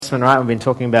Testament, right? We've been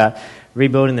talking about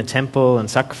rebuilding the temple and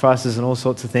sacrifices and all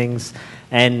sorts of things.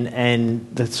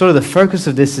 And the sort of the focus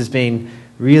of this has been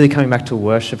really coming back to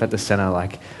worship at the center,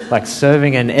 like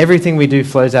serving, and everything we do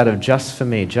flows out of just for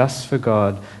me, just for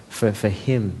God, for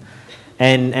Him.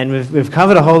 And we've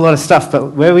covered a whole lot of stuff, but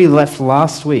where we left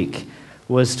last week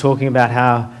was talking about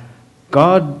how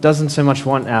God doesn't so much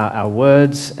want our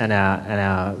words and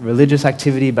our religious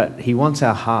activity, but He wants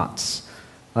our hearts.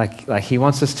 Like He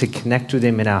wants us to connect with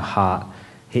Him in our heart.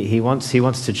 He wants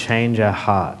to change our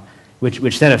heart,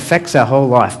 which then affects our whole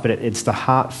life, but it's the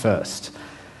heart first.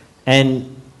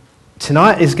 And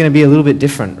tonight is going to be a little bit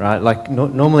different, right? Like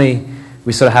normally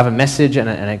we sort of have a message and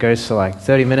it goes for like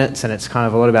 30 minutes, and it's kind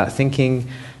of a lot about thinking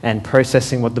and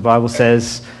processing what the Bible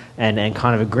says and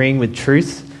kind of agreeing with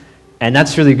truth. And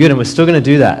that's really good, and we're still going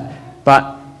to do that.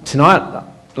 But tonight,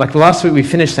 like last week we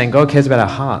finished saying God cares about our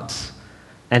hearts.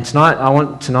 And tonight, I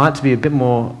want tonight to be a bit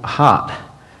more heart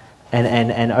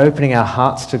and opening our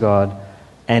hearts to God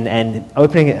and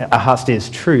opening our hearts to His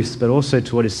truth, but also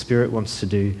to what His Spirit wants to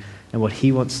do and what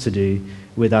He wants to do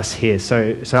with us here.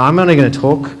 So I'm only going to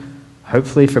talk,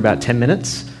 hopefully, for about 10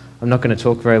 minutes. I'm not going to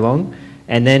talk very long.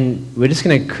 And then we're just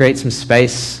going to create some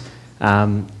space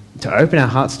to open our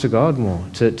hearts to God more,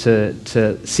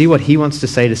 to see what He wants to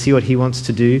say, to see what He wants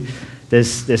to do.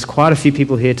 There's quite a few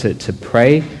people here to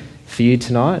pray for you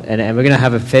tonight, and we're going to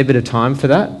have a fair bit of time for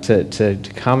that, to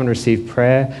come and receive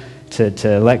prayer,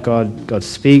 to let God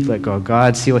speak, let God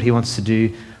guide, see what He wants to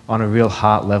do on a real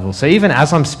heart level. So even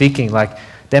as I'm speaking, like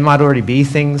there might already be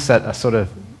things that are sort of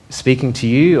speaking to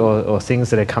you or things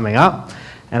that are coming up,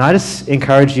 and I just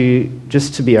encourage you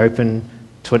just to be open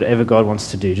to whatever God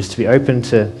wants to do, just to be open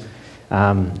to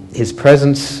His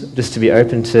presence, just to be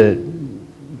open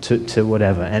to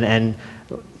whatever. And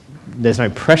there's no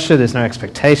pressure, there's no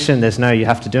expectation, there's no you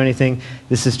have to do anything.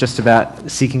 This is just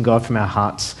about seeking God from our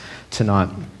hearts tonight.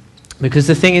 Because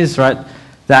the thing is, right,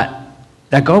 that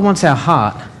God wants our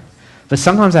heart, but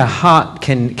sometimes our heart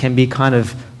can be kind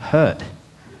of hurt.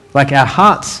 Like our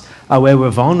hearts are where we're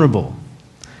vulnerable.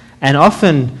 And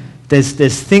often there's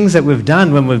things that we've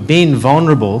done when we've been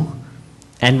vulnerable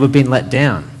and we've been let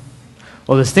down.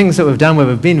 Or there's things that we've done where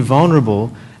we've been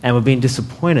vulnerable and we've been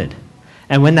disappointed.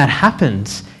 And when that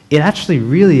happens, it actually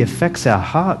really affects our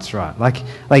hearts, right? Like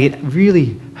it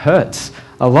really hurts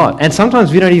a lot. And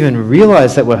sometimes we don't even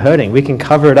realize that we're hurting. We can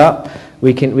cover it up.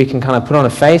 We can kind of put on a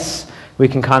face. We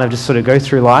can kind of just sort of go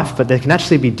through life. But there can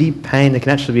actually be deep pain. There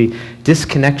can actually be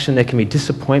disconnection. There can be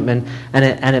disappointment.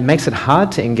 And it makes it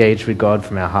hard to engage with God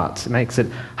from our hearts. It makes it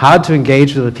hard to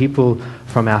engage with the people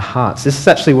from our hearts. This is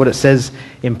actually what it says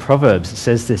in Proverbs. It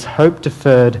says this: hope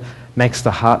deferred makes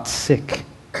the heart sick.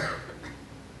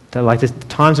 That like there's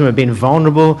times when we've been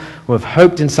vulnerable, we've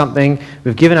hoped in something,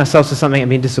 we've given ourselves to something and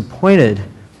been disappointed,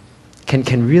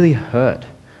 can really hurt,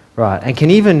 right? And can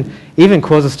even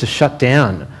cause us to shut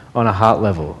down on a heart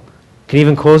level. Can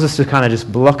even cause us to kind of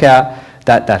just block out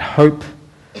that hope,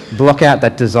 block out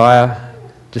that desire,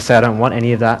 just say I don't want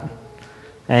any of that.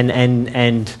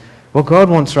 And what God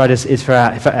wants, right, is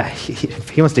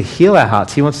He wants to heal our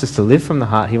hearts. He wants us to live from the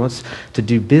heart. He wants to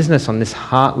do business on this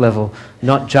heart level,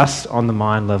 not just on the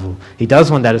mind level. He does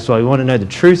want that as well. We want to know the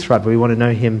truth, right, but we want to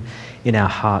know Him in our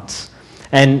hearts.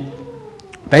 And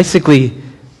basically,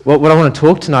 what I want to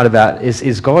talk tonight about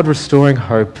is God restoring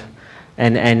hope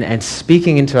and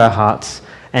speaking into our hearts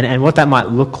and what that might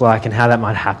look like and how that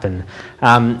might happen.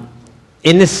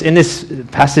 In this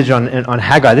passage on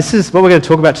Haggai, this is what we're going to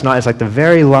talk about tonight. Is like the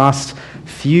very last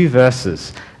few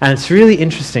verses, and it's really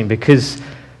interesting because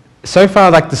so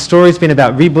far, like the story's been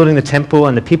about rebuilding the temple,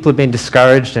 and the people have been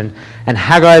discouraged, and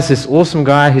Haggai is this awesome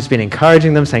guy who's been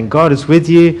encouraging them, saying God is with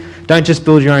you. Don't just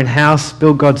build your own house,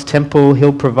 build God's temple.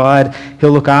 He'll provide.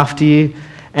 He'll look after you.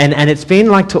 And it's been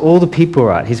like to all the people,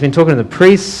 right? He's been talking to the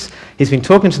priests. He's been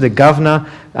talking to the governor,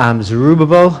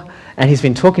 Zerubbabel. And he's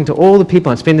been talking to all the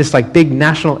people. And it's been this like big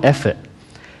national effort.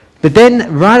 But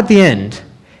then right at the end,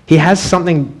 he has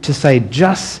something to say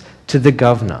just to the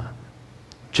governor,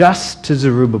 just to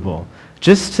Zerubbabel,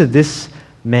 just to this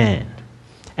man.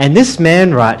 And this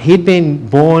man, right, he'd been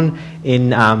born in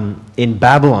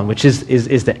Babylon, which is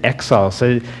the exile.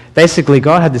 So basically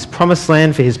God had this promised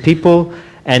land for His people,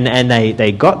 and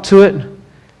they got to it.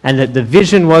 And that the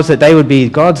vision was that they would be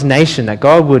God's nation, that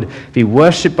God would be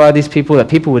worshipped by these people, that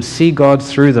people would see God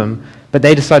through them. But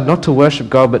they decided not to worship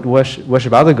God, but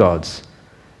worship other gods.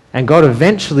 And God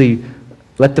eventually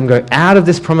let them go out of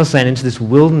this promised land into this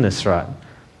wilderness, right?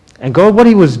 And God, what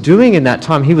He was doing in that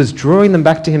time, He was drawing them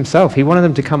back to Himself. He wanted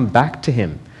them to come back to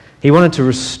Him. He wanted to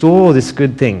restore this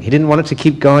good thing. He didn't want it to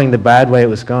keep going the bad way it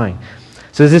was going.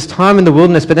 So there's this time in the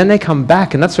wilderness, but then they come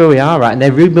back, and that's where we are, right? And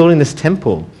they're rebuilding this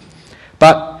temple.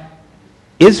 But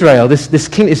Israel, this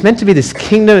king, it's meant to be this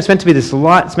kingdom, it's meant to be this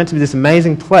light, it's meant to be this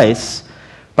amazing place,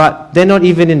 but they're not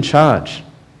even in charge.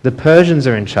 The Persians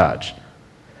are in charge.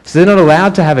 So they're not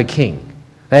allowed to have a king.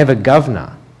 They have a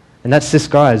governor, and that's this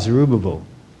guy, Zerubbabel.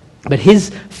 But his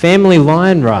family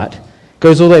line, right,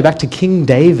 goes all the way back to King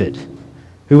David,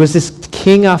 who was this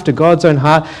king after God's own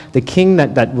heart, the king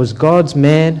that was God's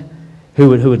man, who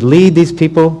would lead these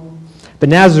people. But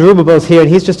now Zerubbabel's here, and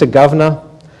he's just a governor,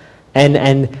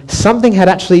 and something had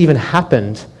actually even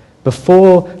happened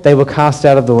before they were cast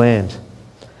out of the land.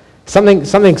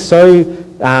 Something so,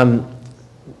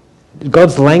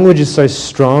 God's language is so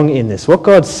strong in this. What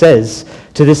God says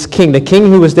to this king, the king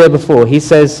who was there before, he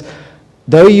says,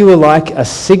 though you were like a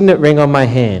signet ring on my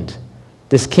hand,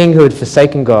 this king who had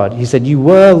forsaken God, he said, you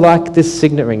were like this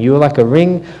signet ring. You were like a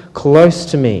ring close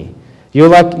to me. You're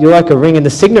like a ring, and the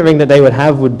signet ring that they would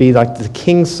have would be like the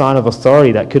king's sign of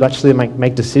authority that could actually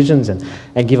make decisions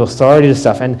and give authority to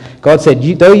stuff. And God said,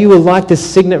 though you were like this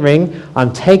signet ring,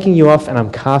 I'm taking you off and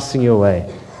I'm casting you away.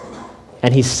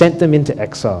 And he sent them into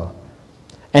exile.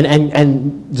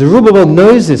 And Zerubbabel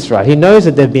knows this, right? He knows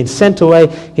that they've been sent away.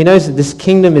 He knows that this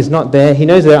kingdom is not there. He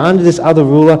knows they're under this other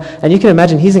ruler. And you can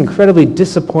imagine he's incredibly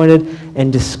disappointed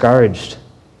and discouraged.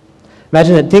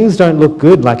 Imagine that things don't look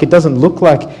good. Like, it doesn't look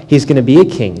like he's going to be a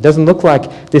king. It doesn't look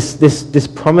like this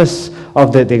promise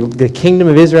of the kingdom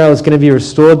of Israel is going to be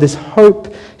restored. This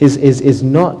hope is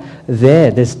not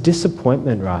there. There's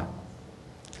disappointment, right?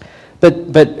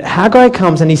 But Haggai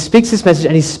comes and he speaks this message,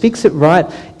 and he speaks it right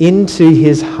into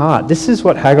his heart. This is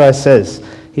what Haggai says.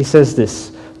 He says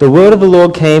this: the word of the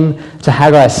Lord came to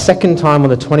Haggai a second time on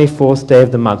the 24th day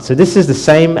of the month. So this is the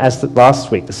same as last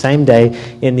week, the same day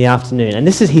in the afternoon. And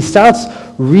he starts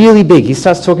really big. He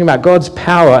starts talking about God's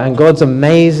power and God's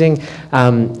amazing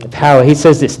power. He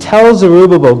says this: tell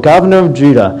Zerubbabel, governor of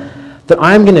Judah, that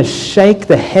I am going to shake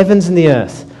the heavens and the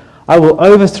earth. I will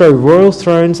overthrow royal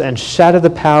thrones and shatter the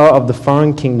power of the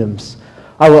foreign kingdoms.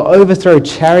 I will overthrow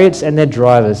chariots and their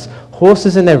drivers.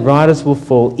 Horses and their riders will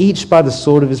fall, each by the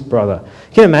sword of his brother.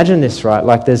 You can imagine this, right?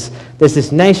 Like there's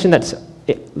this nation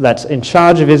that's in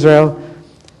charge of Israel,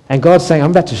 and God's saying,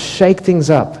 I'm about to shake things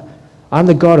up. I'm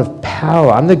the God of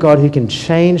power. I'm the God who can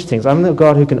change things. I'm the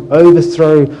God who can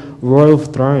overthrow royal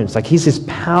thrones. Like, he's this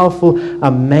powerful,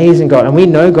 amazing God. And we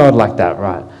know God like that,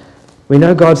 right? We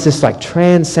know God's this like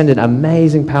transcendent,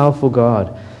 amazing, powerful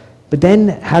God. But then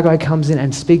Haggai comes in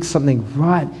and speaks something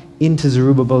right into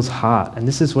Zerubbabel's heart. And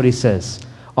this is what he says: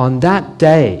 on that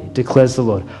day, declares the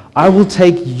Lord, I will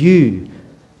take you,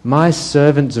 my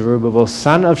servant Zerubbabel,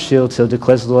 son of Shealtiel,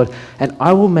 declares the Lord, and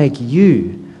I will make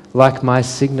you like my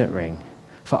signet ring.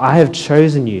 For I have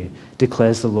chosen you,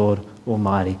 declares the Lord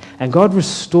Almighty. And God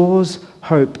restores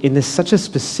hope in this such a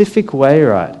specific way,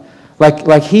 right?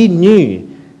 Like he knew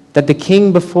that the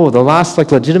king before, the last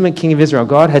legitimate king of Israel,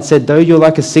 God had said, though you're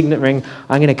like a signet ring,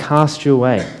 I'm going to cast you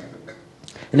away.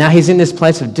 And now he's in this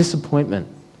place of disappointment.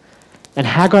 And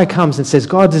Haggai comes and says,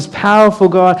 God's this powerful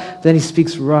God. Then he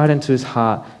speaks right into his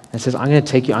heart and says, I'm going to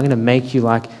take you, I'm going to make you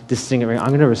like this signet ring. I'm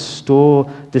going to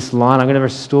restore this line. I'm going to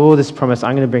restore this promise.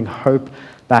 I'm going to bring hope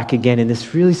back again in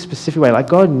this really specific way. Like,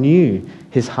 God knew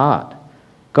his heart.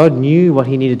 God knew what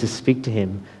he needed to speak to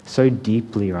him so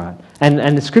deeply, right?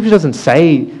 And the scripture doesn't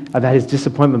say about his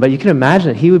disappointment, but you can imagine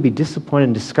that he would be disappointed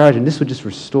and discouraged, and this would just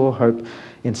restore hope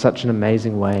in such an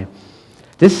amazing way.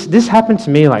 This happened to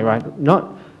me, like, right,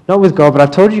 not with God, but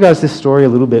I've told you guys this story a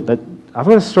little bit, but I've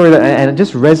got a story that, and it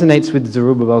just resonates with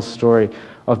Zerubbabel's story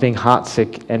of being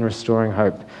heartsick and restoring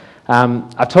hope.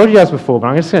 I've told you guys before, but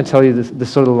I'm just going to tell you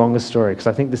this sort of longer story, because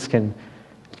I think this can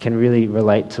really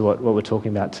relate to what we're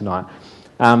talking about tonight.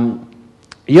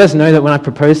 You guys know that when I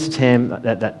proposed to Tam,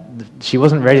 that she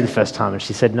wasn't ready the first time, and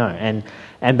she said no.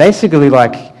 And basically,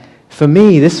 like, for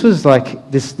me, this was like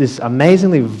this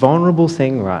amazingly vulnerable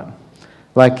thing, right?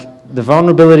 Like, the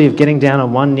vulnerability of getting down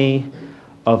on one knee,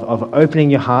 of opening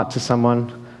your heart to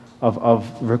someone,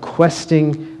 of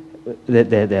requesting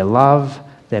their love,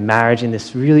 their marriage in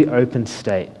this really open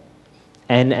state.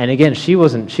 And again, she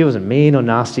wasn't mean or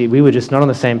nasty. We were just not on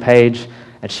the same page,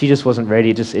 and she just wasn't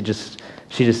ready. It just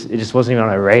wasn't even on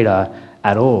her radar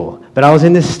at all. But I was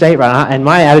in this state, right? And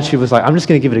my attitude was like, I'm just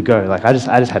going to give it a go. Like, I just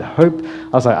had hope. I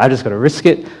was like, I just got to risk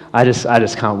it. I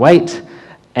just can't wait.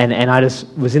 And I just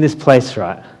was in this place,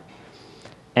 right?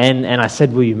 And I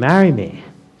said, will you marry me?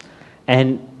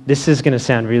 And this is going to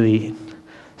sound really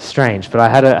strange, but I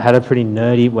had a pretty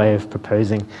nerdy way of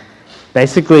proposing.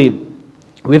 Basically,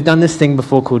 we've done this thing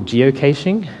before called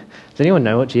geocaching. Does anyone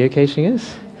know what geocaching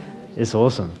is? It's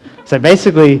awesome. So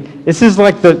basically, this is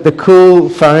like the cool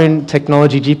phone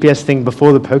technology GPS thing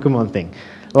before the Pokemon thing.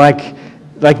 Like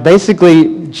basically,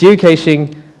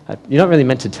 geocaching, you're not really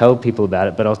meant to tell people about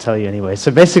it, but I'll tell you anyway. So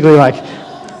basically, like,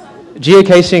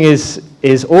 geocaching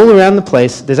is all around the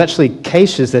place. There's actually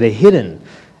caches that are hidden.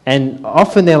 And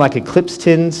often they're like eclipse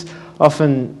tins.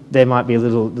 Often there might be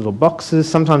little boxes.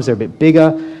 Sometimes they're a bit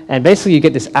bigger. And basically you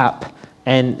get this app,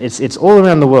 and it's all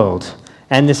around the world.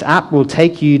 And this app will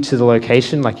take you to the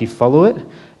location, like you follow it,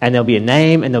 and there'll be a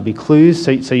name and there'll be clues.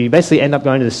 So you basically end up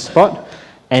going to this spot,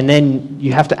 and then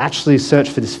you have to actually search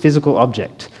for this physical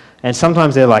object. And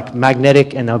sometimes they're like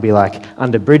magnetic, and they'll be like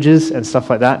under bridges and stuff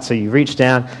like that. So you reach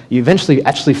down, you eventually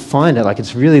actually find it, like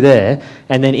it's really there.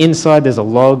 And then inside there's a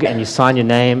log, and you sign your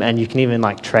name, and you can even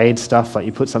like trade stuff, like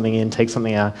you put something in, take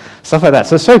something out, stuff like that.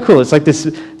 So it's so cool. It's like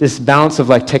this balance of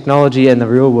like technology and the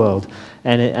real world.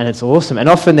 And it's awesome. And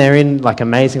often they're in like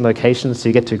amazing locations, so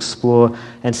you get to explore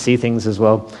and see things as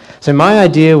well. So my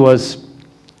idea was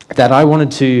that I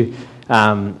wanted to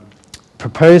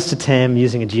proposed to Tam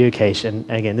using a geocache, and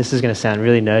again, this is going to sound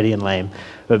really nerdy and lame,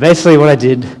 but basically what I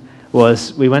did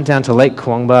was we went down to Lake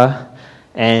Kawangba,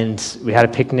 and we had a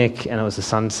picnic, and it was the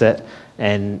sunset,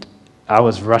 and I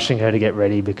was rushing her to get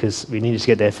ready because we needed to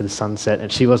get there for the sunset,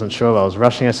 and she wasn't sure I was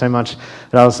rushing her so much,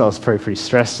 but I was probably pretty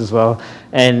stressed as well.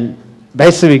 And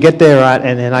basically we get there, right,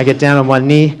 and then I get down on one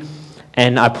knee,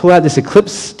 and I pull out this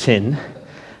eclipse tin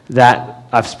that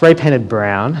I've spray painted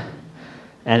brown,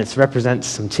 and it represents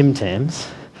some Tim Tams.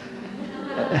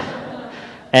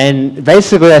 And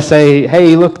basically I say,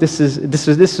 hey, look, this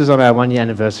was on our 1 year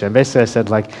anniversary. And basically I said,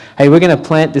 like, hey, we're going to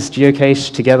plant this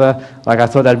geocache together. Like, I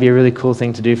thought that'd be a really cool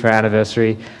thing to do for our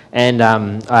anniversary. And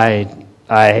I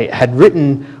had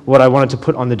written what I wanted to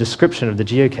put on the description of the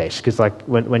geocache, because like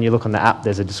when you look on the app,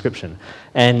 there's a description.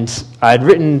 And I had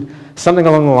written something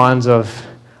along the lines of,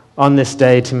 on this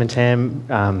day, Tim and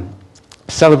Tam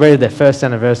celebrated their first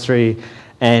anniversary,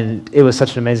 and it was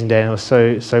such an amazing day, and it was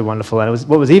so wonderful. And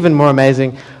what was even more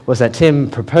amazing was that Tim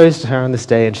proposed to her on this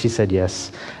day, and she said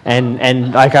yes.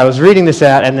 And like I was reading this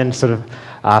out, and then sort of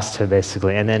asked her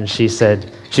basically, and then she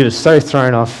said she was so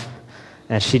thrown off,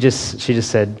 and she just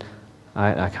said,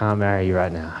 I can't marry you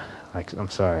right now. Like, I'm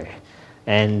sorry.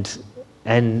 And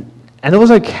it was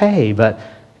okay, but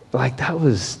like that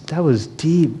was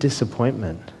deep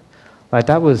disappointment. Like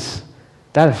that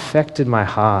affected my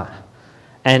heart.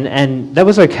 And that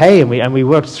was okay, and we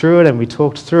worked through it, and we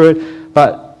talked through it,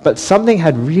 but something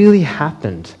had really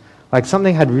happened. Like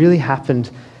something had really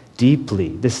happened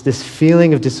deeply, this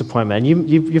feeling of disappointment. And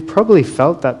you've probably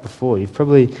felt that before. You've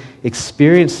probably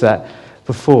experienced that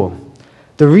before.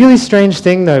 The really strange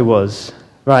thing, though, was,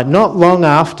 right, not long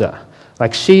after,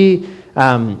 like she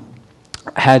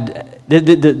had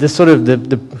the sort of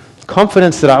the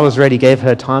confidence that I was ready gave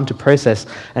her time to process,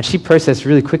 and she processed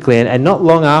really quickly, and not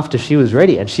long after she was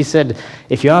ready, and she said,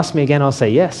 if you ask me again, I'll say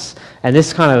yes. And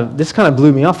this kind of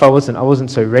blew me off. I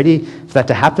wasn't so ready for that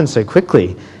to happen so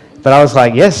quickly, but I was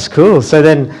like, yes, cool. So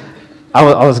then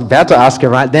I was about to ask her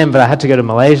right then, but I had to go to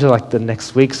Malaysia like the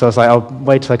next week, so I was like, I'll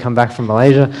wait till I come back from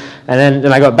Malaysia. And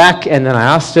then I got back, and then I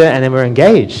asked her, and then we're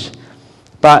engaged.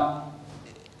 But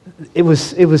it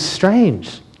was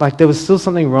strange. Like there was still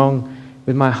something wrong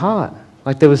with my heart.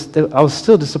 Like I was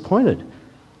still disappointed.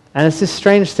 And it's this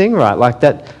strange thing, right? Like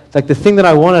the thing that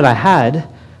I wanted I had,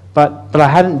 but I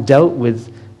hadn't dealt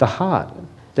with the heart.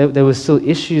 There was still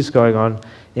issues going on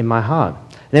in my heart.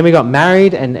 And then we got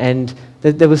married, and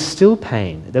there was still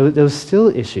pain. There was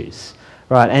still issues,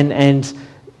 right? And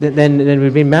then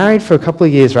we'd been married for a couple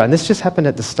of years, right? And this just happened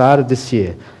at the start of this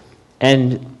year.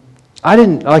 And I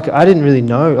didn't really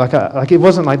know, like it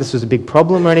wasn't like this was a big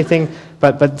problem or anything,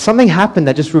 but something happened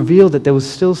that just revealed that there was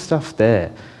still stuff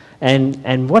there.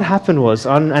 And what happened was,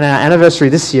 on our anniversary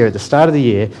this year, at the start of the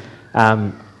year,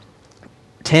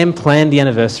 Tam planned the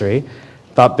anniversary,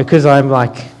 but because I'm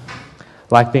like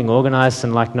being organized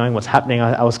and like knowing what's happening,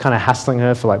 I was kind of hassling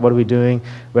her for like, what are we doing,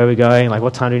 where are we going, like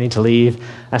what time do we need to leave,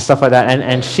 and stuff like that.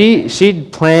 And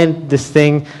she'd planned this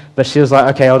thing, but she was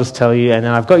like, okay, I'll just tell you, and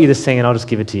then I've got you this thing, and I'll just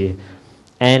give it to you.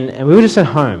 And we were just at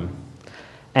home,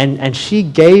 and she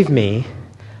gave me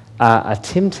a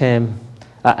Tim Tam,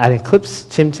 an Eclipse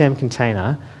Tim Tam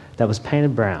container that was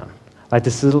painted brown, like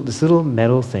this little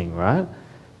metal thing, right?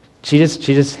 She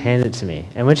just handed it to me,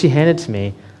 and when she handed it to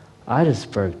me, I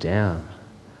just broke down.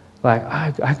 Like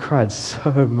I cried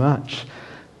so much,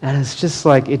 and it's just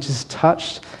like it just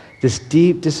touched this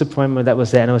deep disappointment that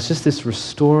was there, and it was just this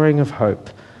restoring of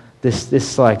hope, this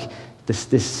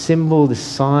symbol, this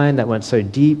sign that went so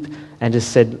deep and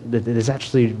just said that there's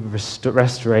actually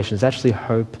restoration, there's actually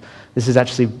hope. This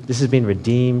has been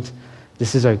redeemed.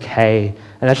 This is okay.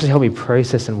 And actually helped me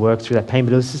process and work through that pain.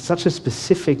 But it was just such a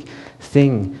specific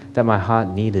thing that my heart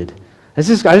needed. I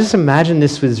just imagine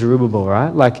this with Zerubbabel,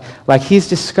 right? Like he's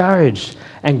discouraged,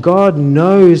 and God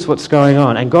knows what's going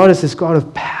on, and God is this God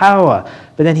of power.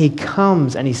 But then he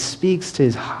comes and he speaks to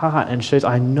his heart and shows,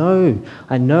 I know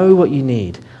what you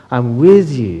need. I'm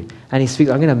with you. And he speaks,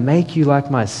 I'm going to make you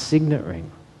like my signet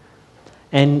ring.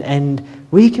 And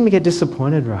we can get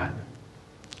disappointed, right?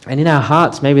 And in our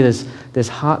hearts, maybe there's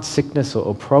heart sickness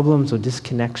or problems or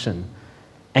disconnection.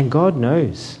 And God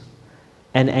knows.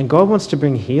 And God wants to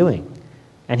bring healing.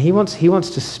 And he wants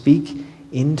to speak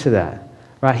into that.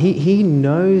 Right? He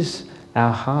knows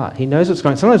our heart. He knows what's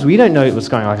going on. Sometimes we don't know what's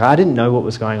going on. Like I didn't know what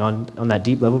was going on that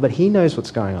deep level, but he knows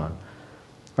what's going on.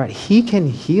 Right? He can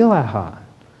heal our heart.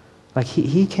 Like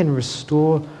he can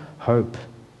restore hope.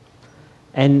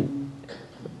 And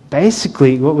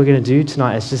basically what we're going to do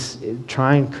tonight is just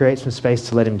try and create some space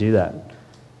to let him do that.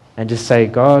 And just say,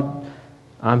 God,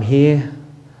 I'm here.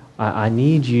 I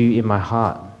need you in my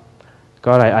heart.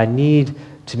 God, I need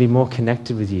to be more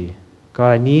connected with you.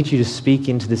 God, I need you to speak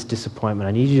into this disappointment.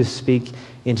 I need you to speak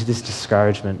into this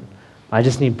discouragement. I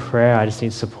just need prayer. I just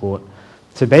need support.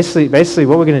 So basically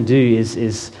what we're going to do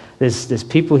is there's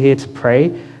people here to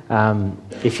pray.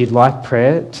 If you'd like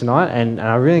prayer tonight, and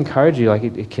I really encourage you, like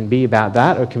it can be about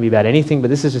that or it can be about anything, but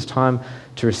this is just time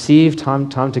to receive, time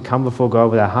to come before God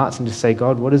with our hearts and just say,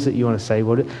 God, what is it you want to say?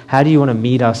 How do you want to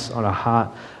meet us on a heart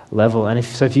level? And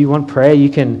if you want prayer, you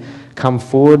can come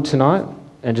forward tonight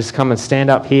and just come and stand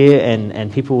up here,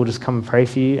 and people will just come and pray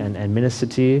for you and minister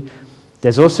to you.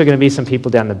 There's also going to be some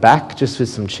people down the back just with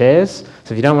some chairs.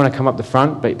 So if you don't want to come up the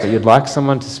front, but you'd like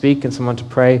someone to speak and someone to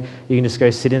pray, you can just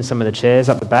go sit in some of the chairs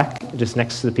up the back, just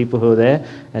next to the people who are there,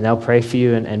 and they'll pray for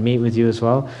you and meet with you as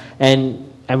well. And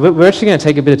we're actually going to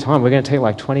take a bit of time. We're going to take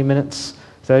like 20 minutes,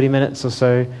 30 minutes or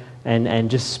so, and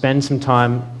just spend some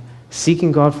time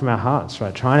seeking God from our hearts,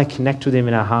 right? Trying to connect with him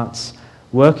in our hearts,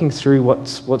 working through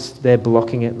what's there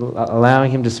blocking it, allowing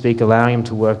him to speak, allowing him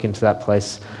to work into that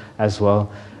place as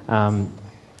well. And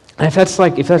if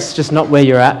that's just not where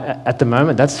you're at the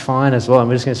moment, that's fine as well. And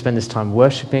we're just going to spend this time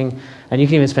worshiping, and you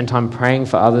can even spend time praying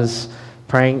for others,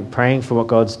 praying for what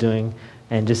God's doing,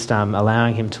 and just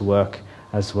allowing him to work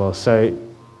as well. So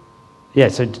yeah,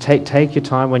 so take your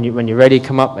time. When you're ready,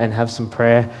 come up and have some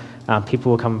prayer.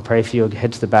 People will come and pray for you.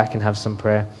 Head to the back and have some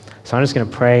prayer. So I'm just going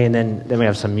to pray, and then we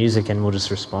have some music, and we'll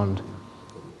just respond.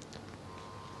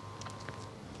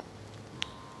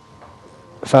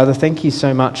 Father, thank you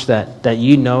so much that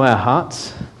you know our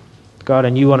hearts, God,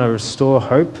 and you want to restore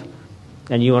hope,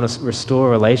 and you want to restore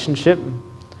relationship.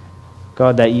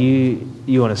 God, that you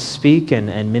want to speak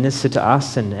and minister to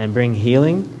us and bring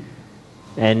healing.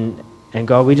 And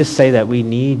God, we just say that we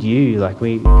need you. Like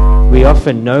we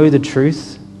often know the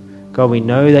truth. God, we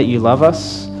know that you love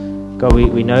us. God,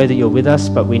 we know that you're with us,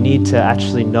 but we need to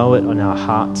actually know it on our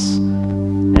hearts.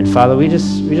 And Father, we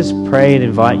just pray and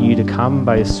invite you to come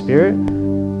by your Spirit.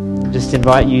 Just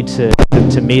invite you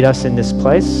to meet us in this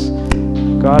place.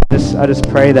 God, I just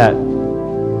pray that,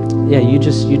 you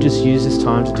just use this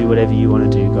time to do whatever you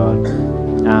want to do,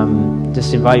 God.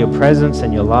 Just invite your presence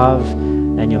and your love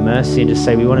and your mercy, and just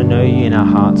say we want to know you in our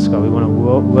hearts, God. We want to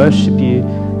worship you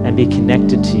and be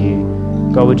connected to you.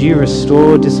 God, would you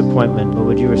restore disappointment, or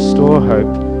would you restore hope?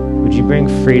 Would you bring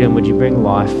freedom? Would you bring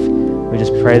life? We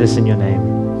just pray this in your name.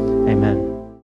 Amen.